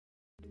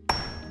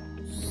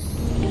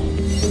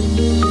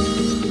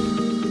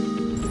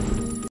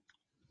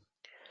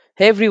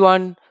Hey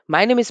everyone,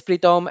 my name is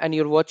Pritam and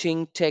you're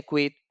watching Tech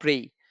with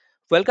Pri.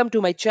 Welcome to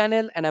my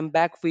channel and I'm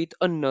back with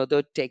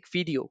another tech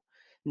video.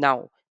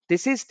 Now,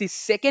 this is the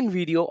second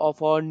video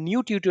of our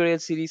new tutorial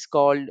series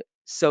called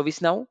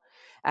ServiceNow.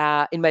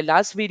 In my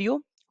last video,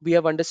 we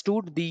have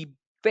understood the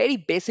very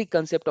basic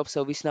concept of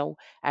ServiceNow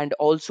and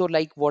also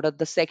like what are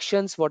the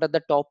sections, what are the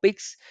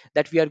topics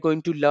that we are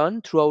going to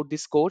learn throughout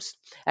this course,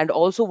 and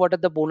also what are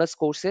the bonus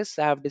courses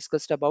I have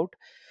discussed about.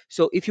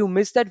 So if you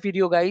missed that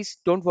video, guys,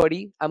 don't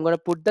worry. I'm going to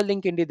put the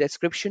link in the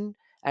description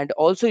and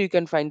also you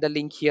can find the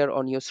link here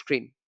on your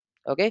screen.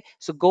 Okay,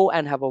 so go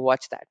and have a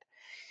watch that.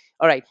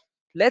 All right,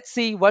 let's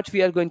see what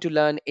we are going to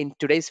learn in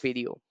today's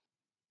video.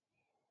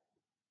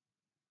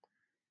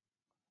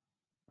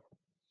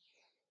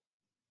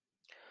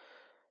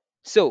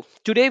 So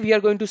today we are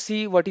going to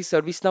see what is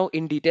ServiceNow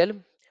in detail.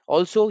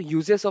 Also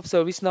uses of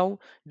ServiceNow,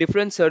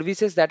 different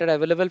services that are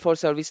available for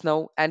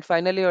ServiceNow, and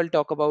finally I'll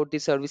talk about the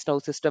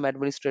ServiceNow System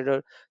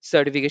Administrator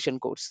certification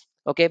course.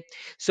 Okay,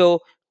 so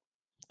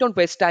don't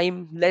waste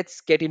time.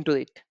 Let's get into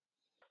it.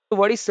 So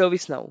what is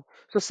ServiceNow?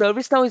 So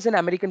ServiceNow is an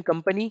American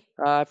company.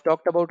 I've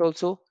talked about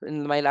also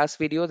in my last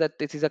video that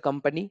this is a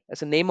company,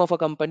 as a name of a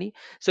company.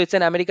 So it's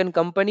an American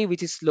company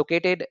which is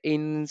located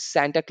in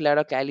Santa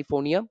Clara,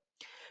 California.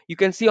 You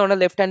can see on the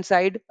left hand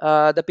side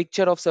the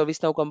picture of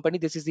ServiceNow company.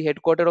 This is the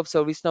headquarter of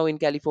ServiceNow in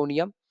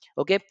California.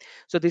 Okay,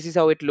 so this is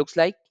how it looks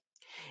like.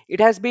 It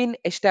has been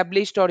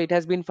established or it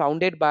has been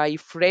founded by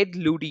Fred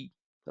Ludi.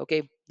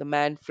 Okay, the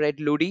man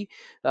Fred Ludi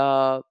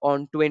on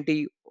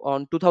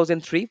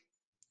 2003.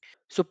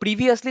 So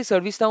previously,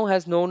 ServiceNow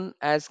has known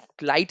as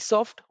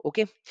Lightsoft.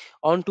 Okay,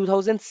 on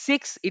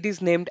 2006, it is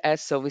named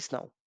as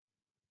ServiceNow.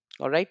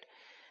 All right,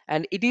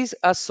 and it is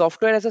a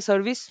software as a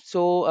service.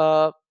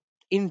 So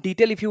in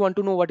detail, if you want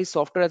to know what is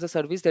software as a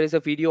service, there is a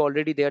video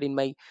already there in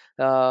my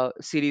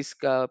series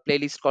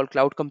playlist called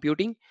Cloud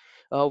Computing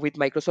with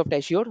Microsoft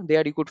Azure.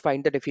 There you could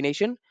find the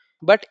definition.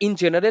 But in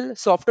general,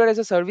 software as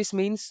a service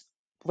means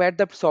where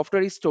the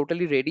software is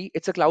totally ready.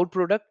 It's a cloud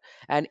product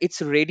and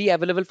it's ready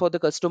available for the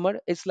customer.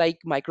 It's like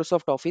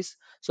Microsoft Office.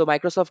 So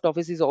Microsoft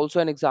Office is also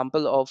an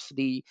example of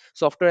the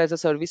software as a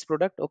service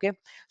product. Okay,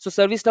 so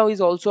ServiceNow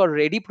is also a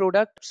ready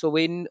product. So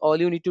when all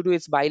you need to do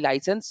is buy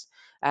license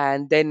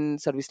and then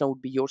ServiceNow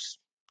would be yours.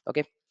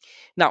 Okay,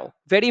 now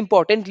very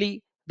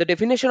importantly, the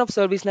definition of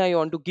ServiceNow I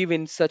want to give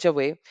in such a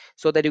way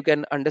so that you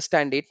can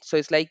understand it. So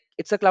it's like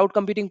it's a cloud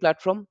computing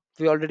platform.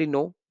 We already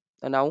know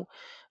now.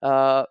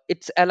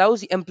 It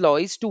allows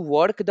employees to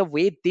work the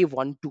way they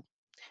want to,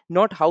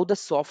 not how the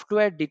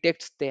software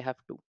detects they have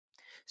to.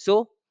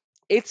 So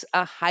it's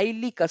a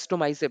highly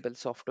customizable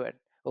software.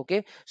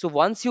 Okay, so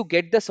once you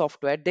get the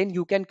software, then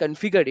you can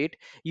configure it,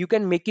 you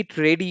can make it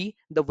ready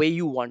the way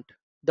you want,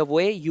 the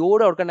way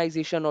your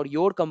organization or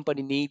your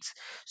company needs.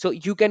 So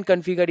you can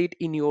configure it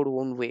in your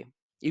own way,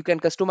 you can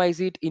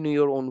customize it in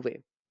your own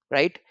way,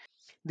 right?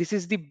 This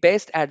is the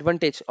best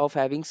advantage of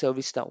having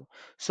ServiceNow.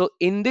 So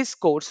in this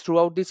course,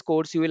 throughout this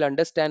course, you will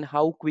understand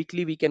how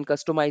quickly we can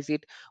customize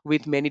it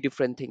with many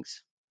different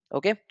things.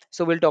 Okay,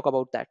 so we'll talk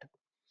about that.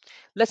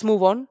 Let's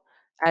move on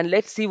and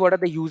let's see what are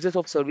the uses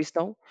of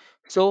ServiceNow.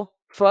 So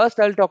first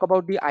I'll talk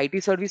about the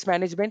IT service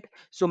management.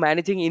 So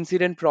managing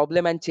incident,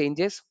 problem and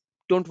changes.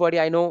 Don't worry,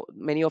 I know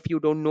many of you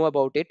don't know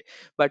about it,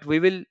 but we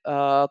will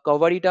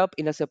cover it up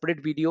in a separate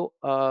video,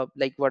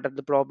 like what are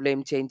the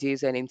problem,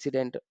 changes and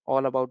incident,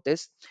 all about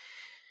this.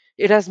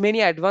 It has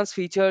many advanced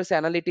features,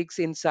 analytics,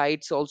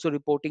 insights, also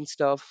reporting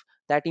stuff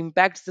that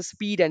impacts the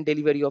speed and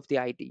delivery of the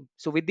IT.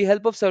 So with the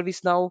help of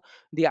ServiceNow,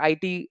 the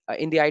IT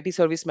in the IT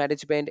service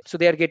management, so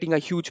they are getting a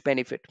huge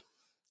benefit.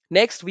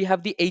 Next, we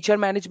have the HR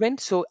management.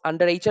 So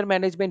under HR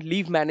management,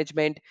 leave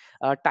management,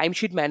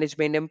 timesheet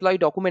management, employee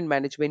document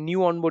management, new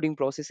onboarding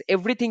process,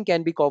 everything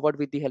can be covered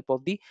with the help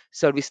of the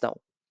ServiceNow.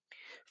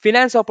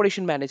 Finance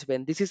operation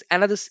management. This is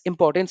another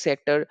important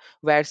sector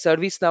where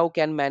ServiceNow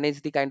can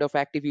manage the kind of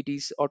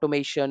activities,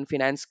 automation,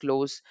 finance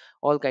close,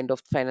 all kind of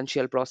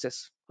financial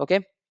process. Okay.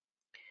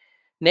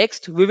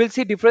 Next, we will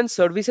see different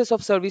services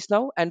of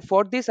ServiceNow, and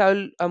for this,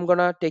 I'm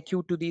gonna take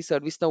you to the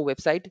ServiceNow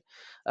website,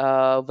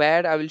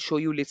 where I will show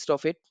you list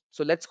of it.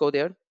 So let's go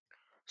there.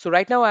 So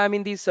right now I am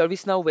in the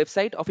ServiceNow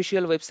website,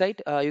 official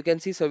website. You can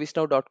see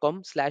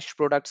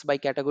servicenow.com/products by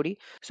category.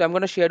 So I'm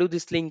going to share you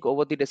this link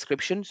over the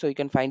description so you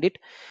can find it.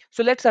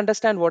 So let's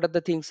understand what are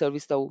the things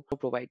ServiceNow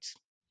provides.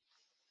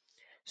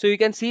 So you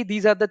can see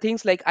these are the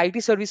things like IT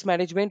service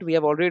management. We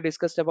have already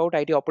discussed about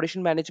IT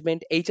operation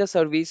management, HR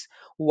service,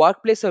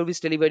 workplace service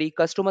delivery,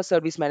 customer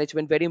service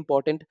management, very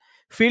important,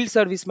 field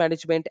service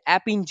management,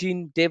 app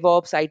engine,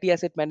 DevOps, IT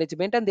asset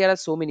management, and there are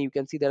so many. You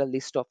can see there are a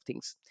list of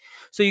things.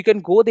 So you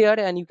can go there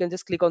and you can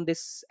just click on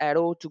this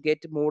arrow to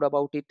get more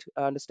about it,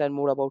 understand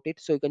more about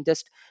it. So you can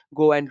just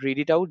go and read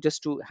it out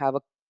just to have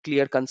a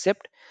clear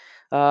concept.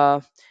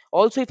 Uh,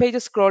 Also, if I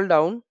just scroll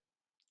down,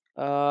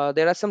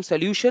 there are some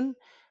solution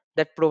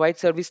that provide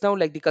service now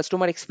like the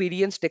customer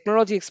experience,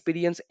 technology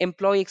experience,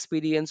 employee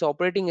experience,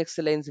 operating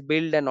excellence,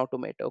 build and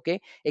automate. Okay,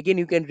 again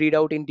you can read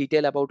out in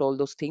detail about all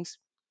those things.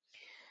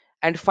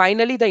 And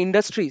finally the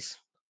industries,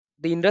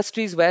 the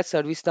industries where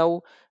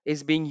ServiceNow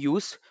is being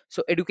used.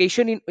 So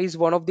education is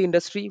one of the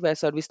industry where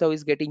ServiceNow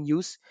is getting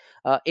used.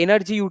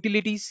 Energy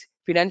utilities,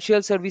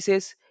 financial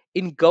services,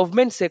 in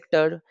government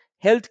sector,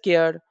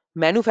 healthcare,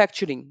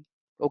 manufacturing,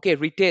 okay,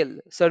 retail,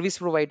 service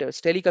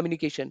providers,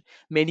 telecommunication,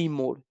 many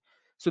more.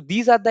 So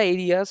these are the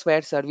areas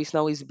where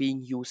ServiceNow is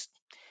being used.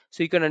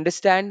 So you can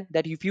understand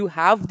that if you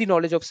have the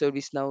knowledge of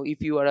ServiceNow,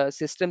 if you are a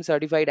system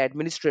certified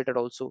administrator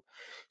also,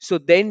 so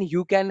then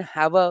you can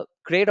have a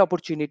great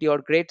opportunity or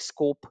great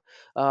scope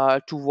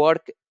to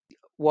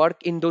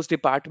work in those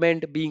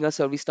department, being a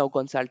ServiceNow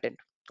consultant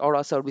or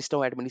a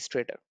ServiceNow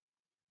administrator.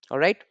 All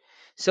right.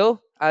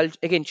 So I'll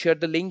again share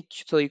the link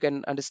so you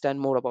can understand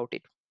more about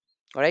it.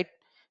 All right.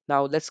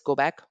 Now let's go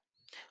back.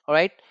 All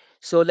right.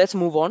 So let's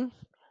move on.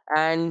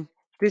 And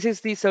this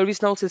is the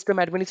ServiceNow system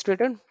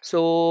administrator.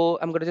 So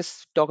I'm going to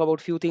just talk about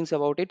few things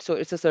about it. So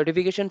it's a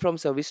certification from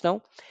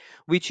ServiceNow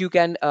which you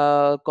can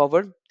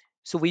cover,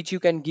 so which you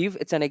can give.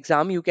 It's an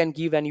exam you can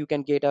give and you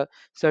can get a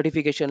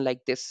certification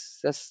like this,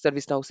 a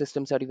ServiceNow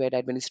system certified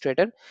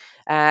administrator.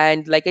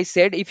 And like I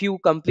said, if you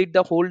complete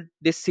the whole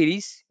this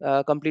series,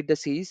 complete the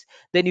series,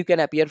 then you can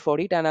appear for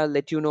it, and I'll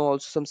let you know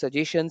also some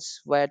suggestions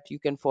where you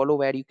can follow,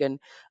 where you can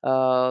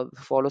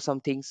follow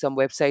some things, some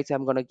websites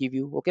I'm going to give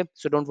you. Okay,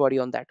 so don't worry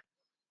on that.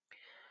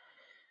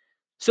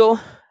 So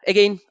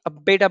again, a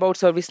bit about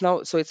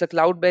ServiceNow. So it's a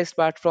cloud-based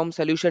platform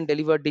solution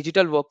deliver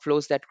digital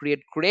workflows that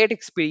create great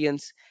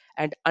experience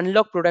and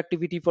unlock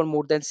productivity for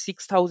more than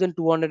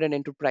 6,200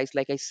 enterprise.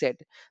 Like I said,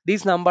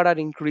 these numbers are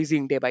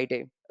increasing day by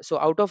day. So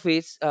out of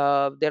which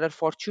there are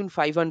Fortune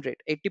 500.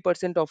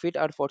 80% of it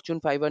are Fortune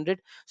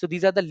 500. So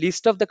these are the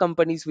list of the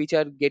companies which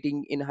are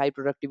getting in high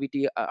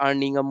productivity,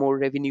 earning a more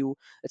revenue.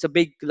 It's a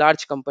big,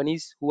 large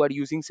companies who are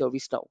using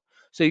ServiceNow.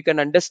 So you can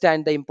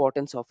understand the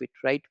importance of it,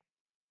 right?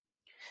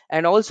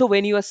 And also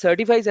when you are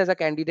certified as a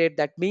candidate,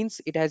 that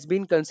means it has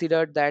been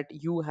considered that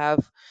you have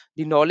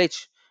the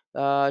knowledge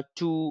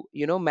to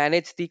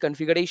manage the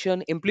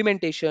configuration,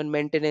 implementation,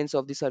 maintenance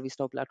of the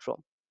ServiceNow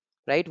platform,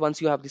 right?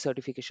 Once you have the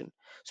certification,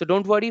 so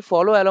don't worry,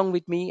 follow along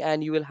with me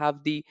and you will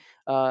have the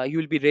you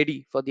will be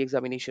ready for the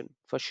examination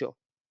for sure.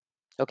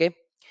 Okay,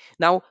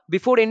 now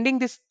before ending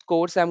this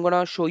course, I'm going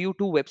to show you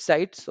two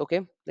websites.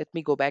 Okay, let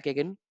me go back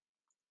again.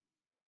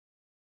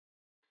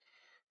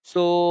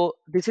 So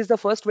this is the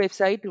first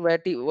website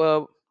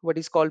where what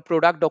is called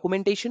product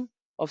documentation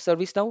of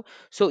ServiceNow.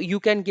 So you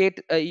can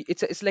get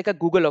it's like a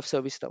Google of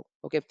ServiceNow.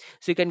 Okay,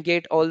 so you can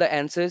get all the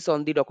answers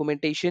on the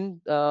documentation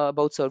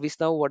about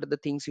ServiceNow. What are the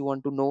things you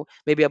want to know?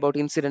 Maybe about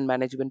incident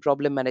management,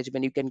 problem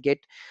management. You can get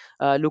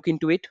look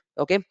into it.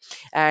 Okay,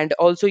 and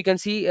also you can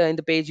see in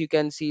the page you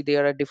can see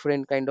there are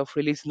different kind of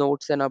release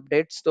notes and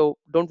updates. So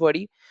don't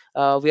worry,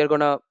 we are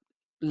gonna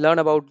learn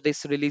about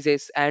this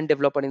releases and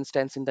developer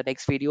instance in the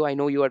next video. I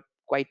know you are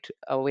quite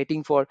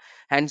waiting for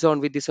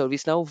hands-on with the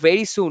service now.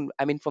 Very soon,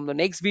 I mean from the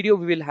next video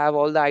we will have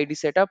all the id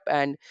setup,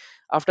 and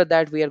after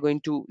that we are going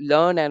to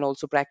learn and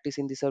also practice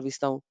in the service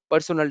now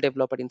personal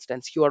developer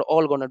instance. You are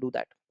all going to do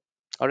that.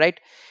 All right,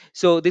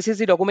 so this is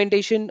the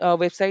documentation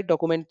website,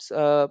 documents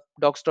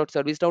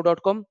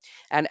docs.servicenow.com,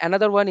 and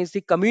another one is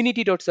the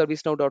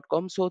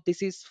community.servicenow.com. So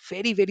this is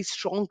very very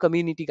strong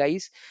community,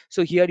 guys.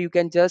 So here you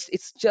can just,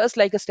 it's just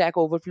like a stack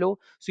overflow,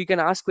 so you can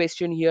ask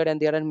question here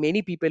and there are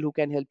many people who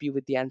can help you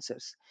with the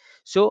answers.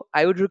 So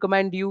I would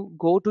recommend you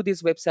go to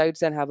these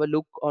websites and have a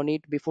look on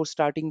it before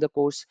starting the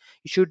course.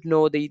 You should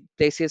know the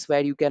places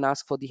where you can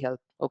ask for the help.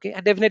 Okay,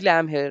 and definitely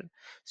I'm here,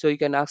 so you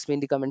can ask me in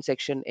the comment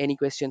section any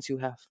questions you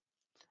have.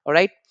 All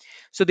right,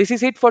 so this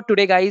is it for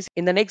today, guys.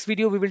 In the next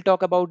video we will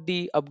talk about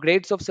the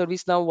upgrades of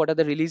ServiceNow, what are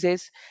the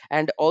releases,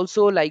 and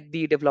also like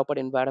the developer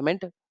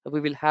environment.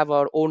 We will have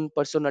our own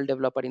personal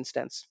developer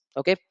instance.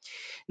 Okay,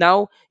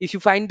 now if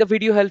you find the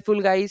video helpful,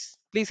 guys,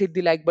 please hit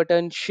the like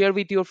button, share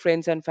with your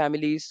friends and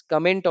families,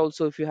 comment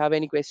also if you have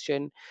any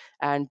question,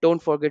 and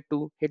don't forget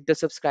to hit the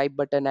subscribe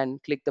button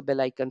and click the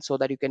bell icon so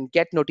that you can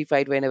get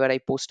notified whenever I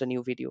post a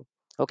new video.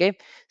 Okay,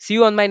 see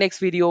you on my next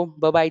video.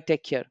 Bye bye,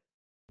 take care.